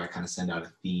newsletter. I kind of send out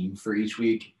a theme for each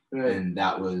week. Right. And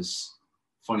that was,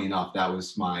 funny enough, that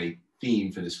was my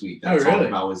theme for this week. That's all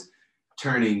about was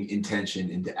turning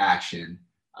intention into action.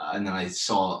 And then I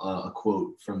saw a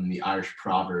quote from the Irish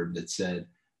proverb that said,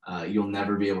 you'll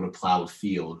never be able to plow a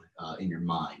field in your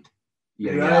mind. You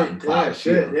gotta get out and plow a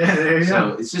field. Yeah, there you go.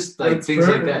 So it's just like that's things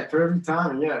like that. Perfect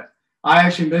timing, yeah. I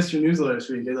actually missed your newsletter this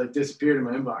week. It like disappeared in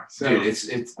my inbox. So, dude, it's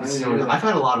I've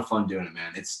had a lot of fun doing it,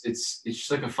 man. It's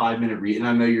just like a 5-minute read, and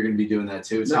I know you're gonna be doing that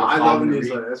too. It's no, like I love the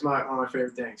newsletter. That's one of my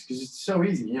favorite things, because it's so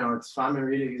easy. It's 5-minute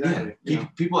reading. Exactly. Yeah.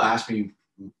 People ask me,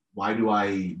 why do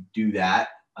I do that?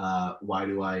 Why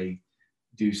do I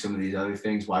do some of these other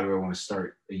things? Why do I want to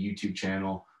start a YouTube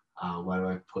channel? Why do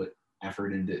I put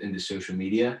effort into social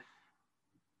media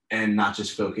and not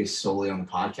just focus solely on the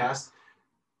podcast?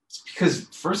 It's because,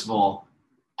 first of all,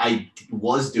 I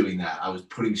was doing that. I was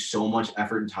putting so much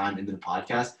effort and time into the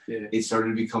podcast. Yeah. It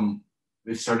started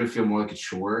to feel more like a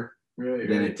chore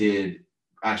than it did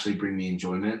actually bring me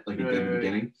enjoyment like it did in the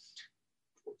beginning.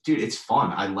 Dude, it's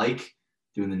fun. I like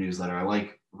doing the newsletter. I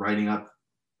like writing up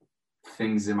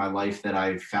things in my life that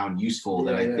I found useful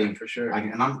that I think for sure.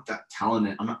 and I'm not telling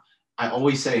it. I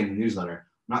always say in the newsletter,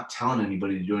 not telling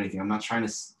anybody to do anything. I'm not trying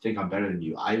to think I'm better than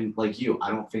you. I'm like you. I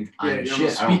don't think I'm you're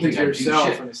shit. I don't think to I yourself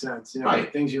do shit. in a sense. You know, Right.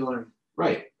 like things you learn.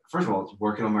 Right. First of all, it's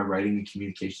working on my writing and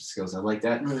communication skills. I like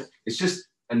that. Right. It's just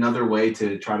another way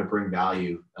to try to bring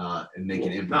value and make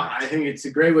an impact. No, I think it's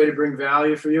a great way to bring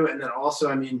value for you. And then also,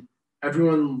 I mean,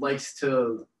 everyone likes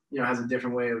to, has a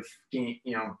different way of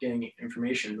getting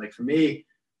information. Like for me,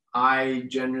 I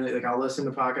generally, I'll listen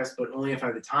to podcasts, but only if I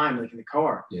have the time, like in the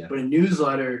car. Yeah. But a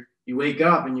newsletter, you wake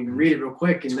up and you can read it real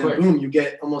quick, and then boom, you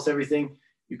get almost everything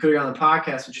you could have on the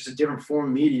podcast, which is a different form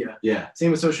of media. Yeah.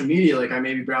 Same with social media. Like I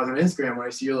maybe browse on Instagram when I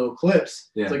see your little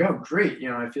clips. Yeah. It's like, oh, great.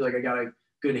 I feel like I got a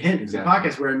good hint exactly. to the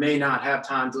podcast where I may not have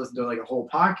time to listen to like a whole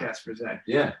podcast per se.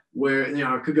 Yeah. Where,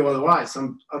 it could go otherwise.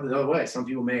 Some other way. Some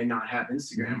people may not have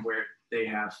Instagram where they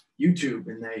have YouTube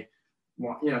and they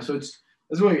want, so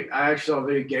that's what I actually saw a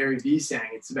video Gary Vee saying.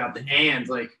 It's about the and,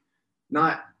 like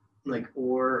not like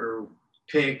or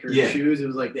pick or choose. It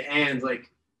was like the and,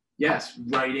 like, yes,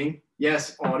 writing,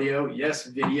 yes, audio, yes,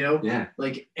 video,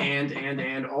 like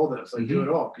and all those, like do it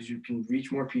all because you can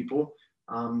reach more people.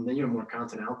 Then you have more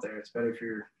content out there. It's better for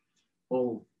your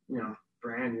whole,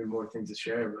 brand. You have more things to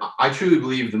share. But. I truly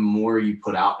believe the more you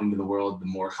put out into the world, the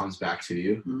more comes back to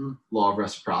you. Mm-hmm. Law of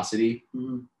reciprocity.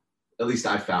 Mm-hmm. At least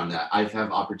I found that. I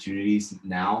have opportunities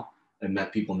now. I've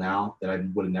met people now that I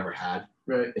would have never had.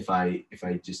 Right. If I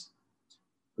just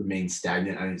remained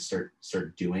stagnant, I didn't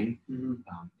start doing.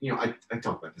 Mm-hmm. I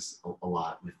talk about this a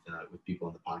lot with people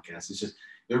on the podcast. It's just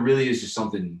there really is just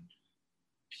something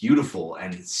beautiful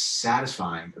and it's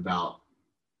satisfying about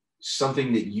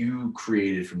something that you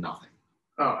created from nothing.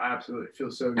 Oh, absolutely. It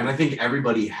feels so good. And I think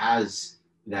everybody has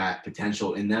that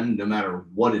potential in them, no matter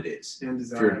what it is. And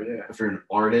desire, if you're an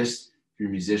artist, if you're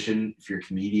a musician, if you're a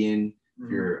comedian,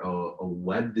 if you're a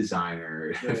web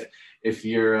designer, if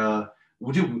you're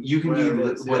you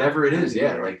can whatever it is.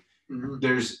 Like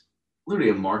there's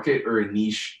literally a market or a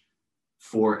niche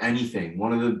for anything.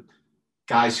 One of the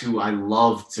guys who I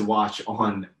love to watch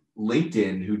on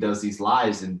LinkedIn who does these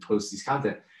lives and posts these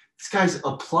content, this guy's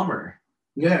a plumber.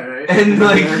 Yeah, right. And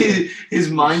like his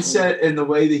mindset and the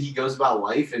way that he goes about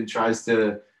life and tries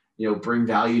to, bring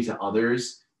value to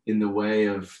others in the way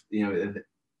of,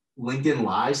 LinkedIn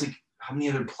Lives. Like, how many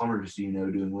other plumbers do you know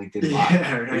doing LinkedIn Live?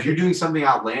 Yeah, right. If you're doing something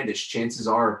outlandish, chances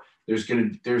are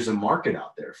there's a market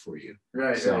out there for you.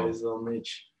 Right. So, right. There's a little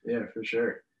niche. Yeah, for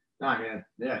sure. Nah, man.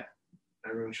 Yeah.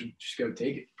 Everyone should just go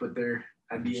take it, put their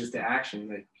ideas to action.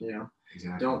 Like,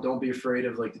 exactly. Don't be afraid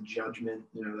of like the judgment.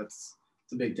 That's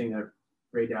a big thing that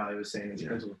Ray Dalio was saying in his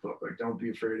principles book. Like, don't be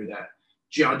afraid of that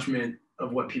judgment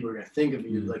of what people are going to think of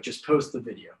you. Like, just post the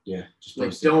video. Yeah. Just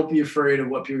like, don't be afraid of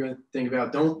what people are going to think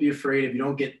about. Don't be afraid if you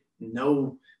don't get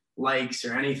no likes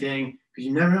or anything, because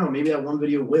you never know. Maybe that one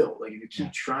video will. Like, if you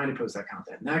keep trying to post that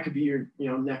content, and that could be your,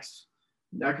 next.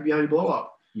 That could be how you blow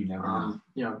up. You never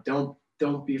know.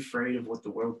 Don't be afraid of what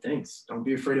the world thinks. Don't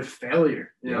be afraid of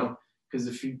failure. Because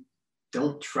if you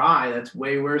don't try, that's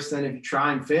way worse than if you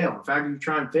try and fail. In fact, if you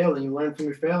try and fail, then you learn from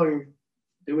your failure and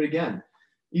do it again.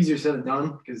 Easier said than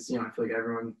done, because I feel like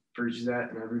everyone preaches that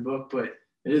in every book, but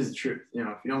it is the truth.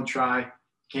 If you don't try, you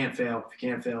can't fail. If you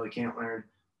can't fail, you can't learn.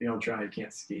 If you don't try, you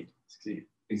can't succeed.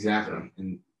 Exactly. So,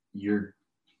 and you're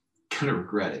gonna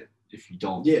regret it if you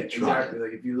don't try. Exactly.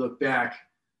 Like if you look back,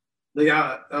 like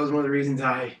that was one of the reasons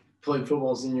I played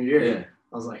football senior year. Yeah.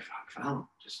 I was like, fuck, if I don't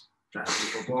just try to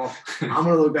play football, I'm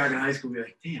gonna look back in high school and be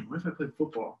like, damn, what if I played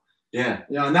football? Yeah.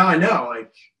 Now I know.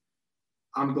 Like,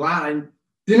 I'm glad I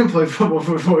didn't play football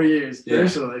for 4 years,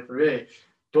 personally, for me.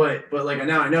 But like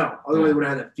now I know. Otherwise, I would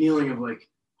have had that feeling of like,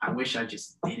 I wish I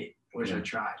just did it. I wish I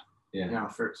tried. Yeah.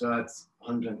 So that's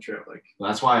 100% true. Like, well,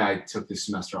 that's why I took this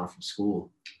semester off from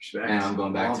school, respect. and I'm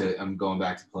going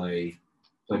back to play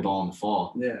ball in the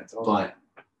fall. Yeah, it's awesome. But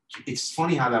it's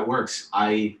funny how that works.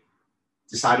 I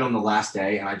decided on the last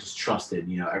day, and I just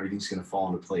trusted, everything's gonna fall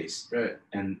into place. Right.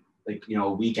 And like, a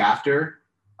week after,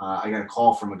 I got a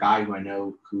call from a guy who I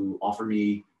know who offered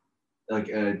me like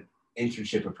a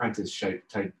internship apprentice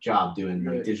type job doing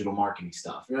like digital marketing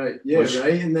stuff. Right. Yeah.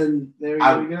 Right. And then there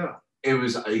you go. It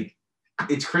was like,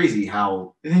 it's crazy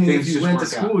how things if you just went to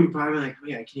work school, out. you probably like,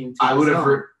 I can't even. I would have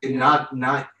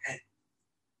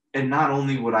not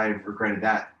only would I have regretted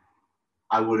that,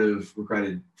 I would have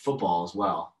regretted football as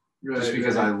well. Right, just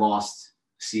because I lost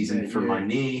season for my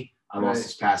knee. I lost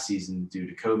this past season due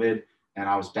to COVID, and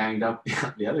I was banged up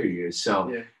the other years.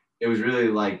 So it was really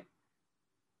like,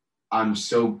 I'm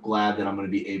so glad that I'm going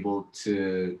to be able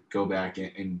to go back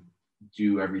and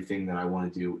do everything that I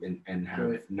want to do and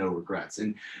have no regrets.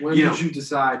 And when did you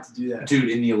decide to do that? Dude,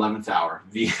 in the 11th hour.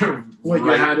 You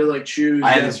had to like choose?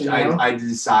 I had to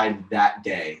decide that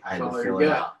day. I had to fill it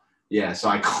out. Yeah, so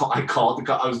I called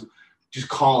I was just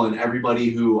calling everybody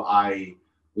who I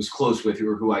was close with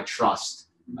or who I trust,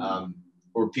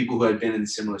 or people who had been in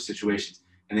similar situations,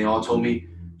 and they all told me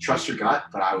trust your gut,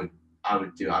 but I would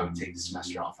take the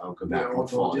semester off. I would go back in the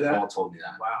fall. They all told me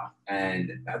that. Wow.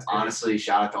 And that's honestly,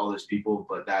 shout out to all those people,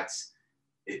 but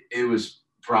it was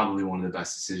probably one of the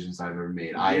best decisions I've ever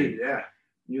made. Yeah.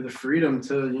 You have the freedom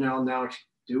to, now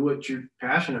do what you're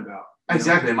passionate about.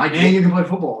 Exactly. And you can play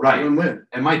football. Right. Win.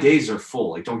 And my days are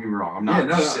full. Like, don't get me wrong. I'm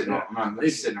not sitting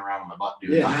around on my butt,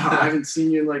 dude. Yeah, I haven't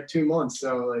seen you in like 2 months,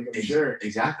 so like I'm sure.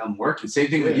 Exactly. I'm working. Same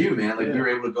thing with you, man. Like we were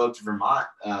able to go up to Vermont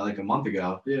like a month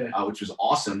ago, which was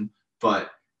awesome.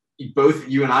 But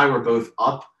you and I were both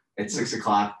up at 6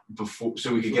 o'clock before,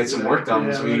 so we could get some work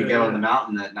done. So we could get on the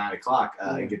mountain at 9 o'clock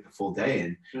and get the full day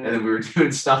in. And then we were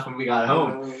doing stuff when we got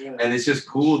home. And it's just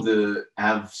cool to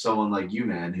have someone like you,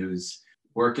 man, who's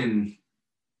working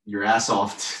your ass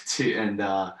off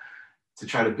to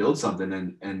try to build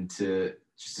something and to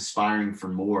just aspiring for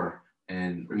more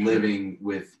and living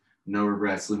with no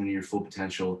regrets, living to your full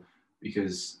potential,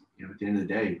 because at the end of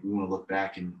the day, we want to look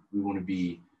back and we want to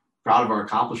be proud of our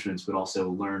accomplishments, but also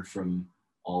learn from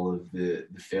all of the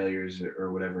failures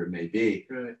or whatever it may be.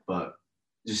 Right. But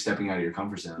just stepping out of your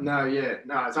comfort zone. No,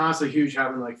 it's honestly huge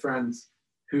having like friends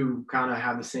who kind of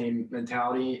have the same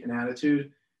mentality and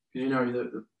attitude. Because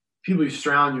the people you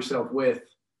surround yourself with,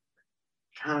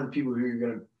 kind of the people who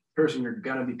you're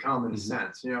gonna become in a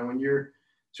sense. When you're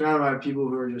surrounded by people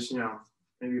who are just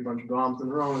maybe a bunch of bums, nothing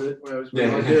wrong with it, whatever we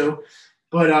want to do.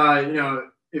 But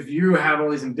if you have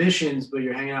all these ambitions, but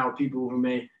you're hanging out with people who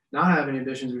may not have any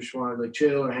ambitions, or just want to like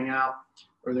chill or hang out,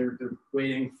 or they're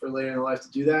waiting for later in their life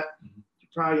to do that, you're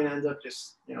probably gonna end up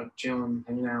just chilling,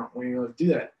 hanging out, waiting to do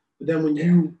that. But then when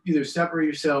you either separate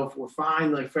yourself or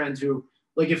find like friends who,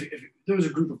 like if there was a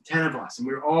group of 10 of us and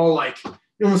we were all like,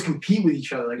 you almost compete with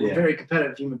each other, like we're very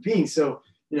competitive human beings. So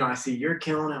I see you're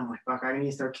killing it, I'm like, fuck, I need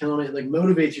to start killing it. Like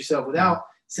motivate yourself without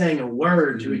saying a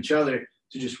word to each other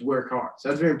to just work hard. So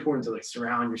that's very important to like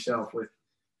surround yourself with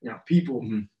people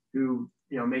who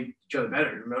make each other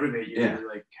better, motivate you, to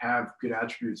like have good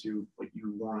attributes you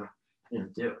want to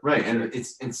do. Right, and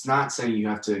it's not saying you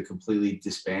have to completely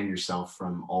disband yourself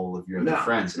from all of your other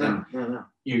friends. No.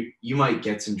 You might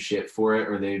get some shit for it,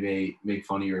 or they may make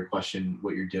fun of you or question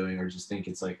what you're doing, or just think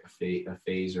it's like a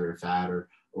phase or a fad or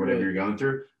whatever you're going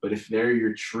through. But if they're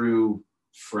your true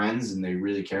friends and they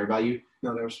really care about you,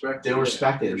 they'll respect it,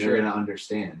 and they're gonna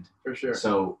understand. For sure.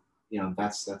 So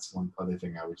that's one other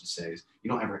thing I would just say is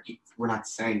we're not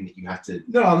saying that you have to.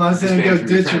 No, I'm not saying go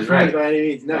ditch your friends by any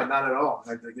means. No, not at all.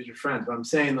 Like ditch your friends. But I'm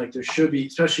saying like there should be,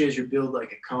 especially as you build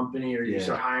like a company or you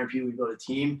start hiring people, you build a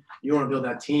team. You want to build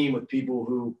that team with people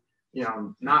who,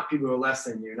 not people who are less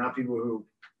than you, not people who,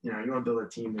 you want to build a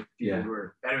team with people who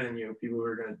are better than you, people who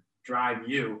are going to drive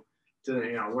you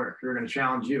to work, who are going to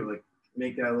challenge you, like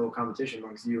make that a little competition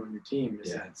amongst you and your team in a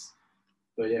sense.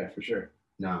 But for sure.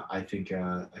 No, I think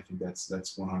that's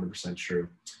 100% true.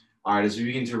 All right, as we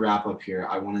begin to wrap up here,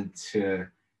 I wanted to.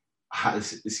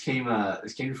 This came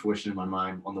to fruition in my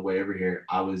mind on the way over here.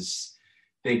 I was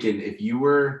thinking, if you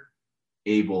were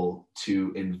able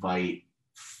to invite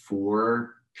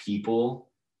 4 people,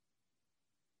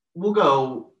 we'll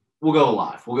go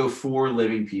alive. We'll go 4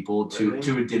 living people to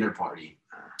a dinner party.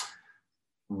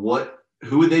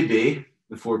 Who would they be?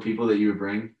 The 4 people that you would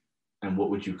bring, and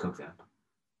what would you cook them?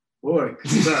 Boy,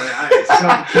 sorry, I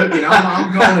stopped cooking.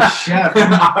 I'm going a chef.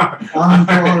 I'm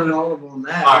going an audible on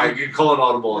that. All right, you call an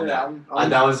audible on that.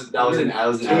 That was an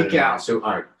takeout. So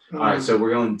all right. So we're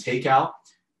going takeout,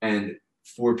 and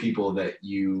 4 people that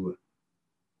you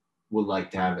would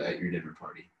like to have at your dinner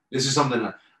party. This is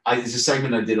something it's a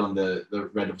segment I did on the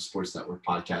Red Devil Sports Network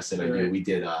podcast that I do. We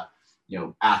did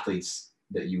athletes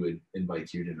that you would invite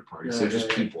to your dinner party. So just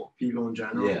people in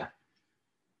general. Yeah.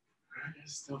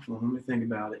 It's tough one. Let me think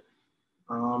about it.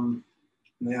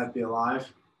 They have to be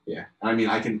alive. Yeah, I mean,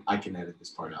 I can edit this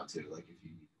part out too. Like if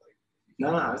you like.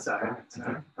 No, it's all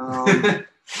right.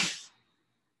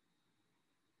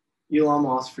 Elon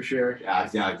Musk for sure. Yeah,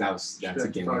 that's a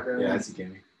gimme. Yeah, that's a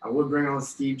gimme. I would bring on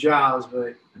Steve Jobs,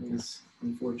 but he's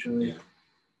unfortunately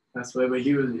that's the way. But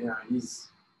he would be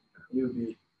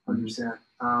 100%.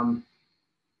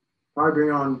 Probably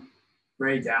bring on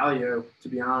Ray Dalio, to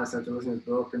be honest, after listening to his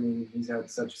book. I mean, he's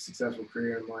had such a successful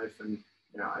career in life, and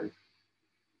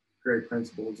great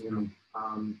principles. So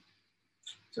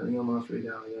almost Ray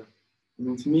Dalio. I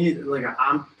mean, to me, like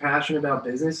I'm passionate about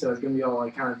business, so it's gonna be all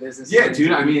like kind of business. Yeah,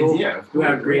 dude. I mean, who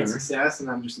have great success, and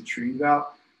I'm just intrigued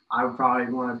about. I would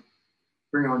probably want to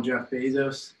bring on Jeff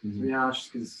Bezos, to be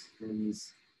honest, because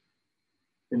he's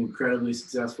been incredibly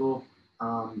successful.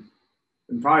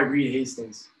 and probably Reed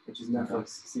Hastings, which is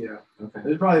Netflix. Yeah. Okay.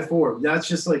 There's probably 4. That's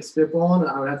just like spitballing.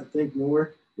 I would have to think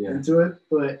more into it,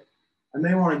 but I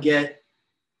may want to get,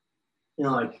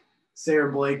 like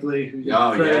Sarah Blakely, who's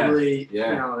incredibly,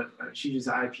 she just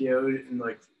IPO'd and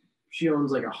like she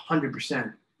owns like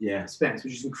 100% Spence,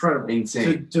 which is incredible.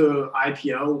 Insane. To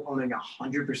IPO owning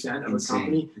 100% of a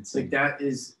company, like that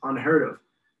is unheard of.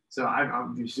 So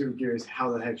I'm super curious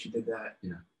how the heck she did that.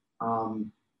 Yeah.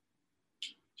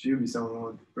 She would be someone I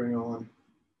would bring on.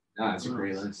 No, that's a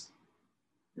great list.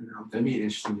 That'd be an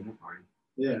interesting dinner party.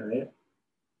 Yeah, right.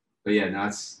 But yeah, no,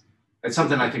 it's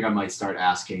something I think I might start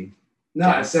asking.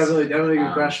 No, it's definitely a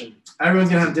good question.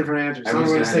 Everyone's gonna have different answers.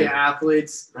 Someone's gonna say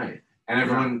athletes. Right. And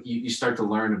everyone, you start to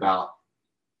learn about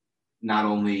not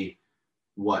only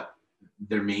what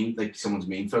their someone's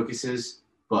main focus is,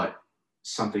 but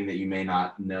something that you may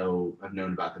not have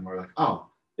known about them, or like, oh,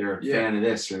 they're a fan of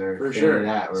this, or they're a fan of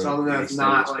that, or something that's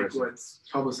not like what's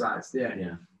publicized. Yeah.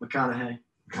 Yeah. McConaughey.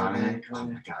 Oh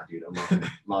my god, dude, I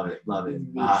love it.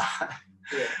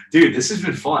 Dude, this has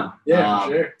been fun. Yeah,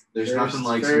 for sure. There's nothing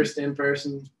like first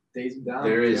in-person days and down.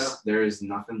 There is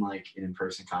nothing like an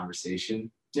in-person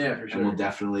conversation. Yeah, for sure. And we'll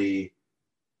definitely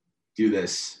do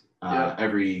this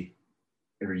every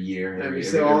year. Every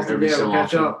so often. We'll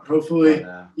catch up. Hopefully,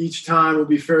 each time we'll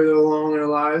be further along in our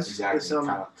lives. Exactly.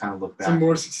 Kind of look back. Some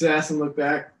more success and look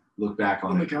back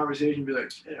on the conversation. Be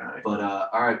like, yeah. All right. But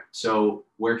all right. So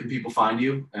where can people find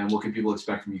you, and what can people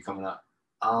expect from you coming up?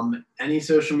 Any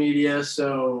social media.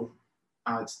 So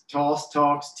it's TOS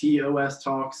Talks, TOS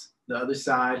Talks. The other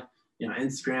side,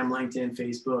 Instagram, LinkedIn,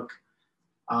 Facebook.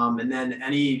 And then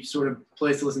any sort of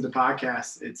place to listen to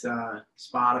podcasts, it's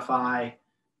Spotify,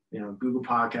 Google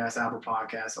Podcasts, Apple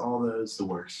Podcasts, all those. The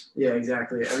works. Yeah,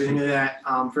 exactly. Everything like that.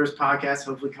 First podcast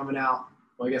hopefully coming out.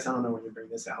 Well, I guess I don't know when you bring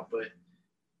this out, but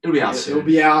it'll be out soon. It'll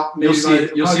be out. You'll see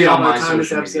it on my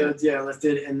social episodes. Yeah,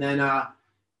 listed. And then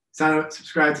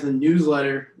subscribe to the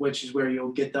newsletter, which is where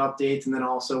you'll get the updates, and then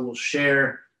also we'll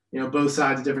share, both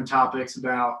sides of different topics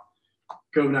about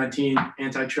COVID-19,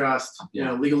 antitrust,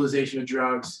 legalization of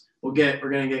drugs. We're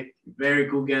gonna get very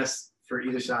cool guests for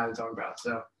either side to talk about.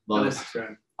 So love it.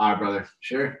 Subscribe. All right, brother.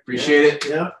 Sure. Appreciate it.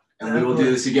 Yep. And we will do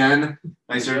this again.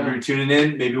 Thanks everybody for tuning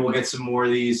in. Maybe we'll get some more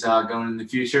of these going in the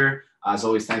future. As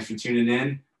always, thanks for tuning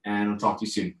in, and we'll talk to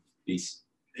you soon. Peace.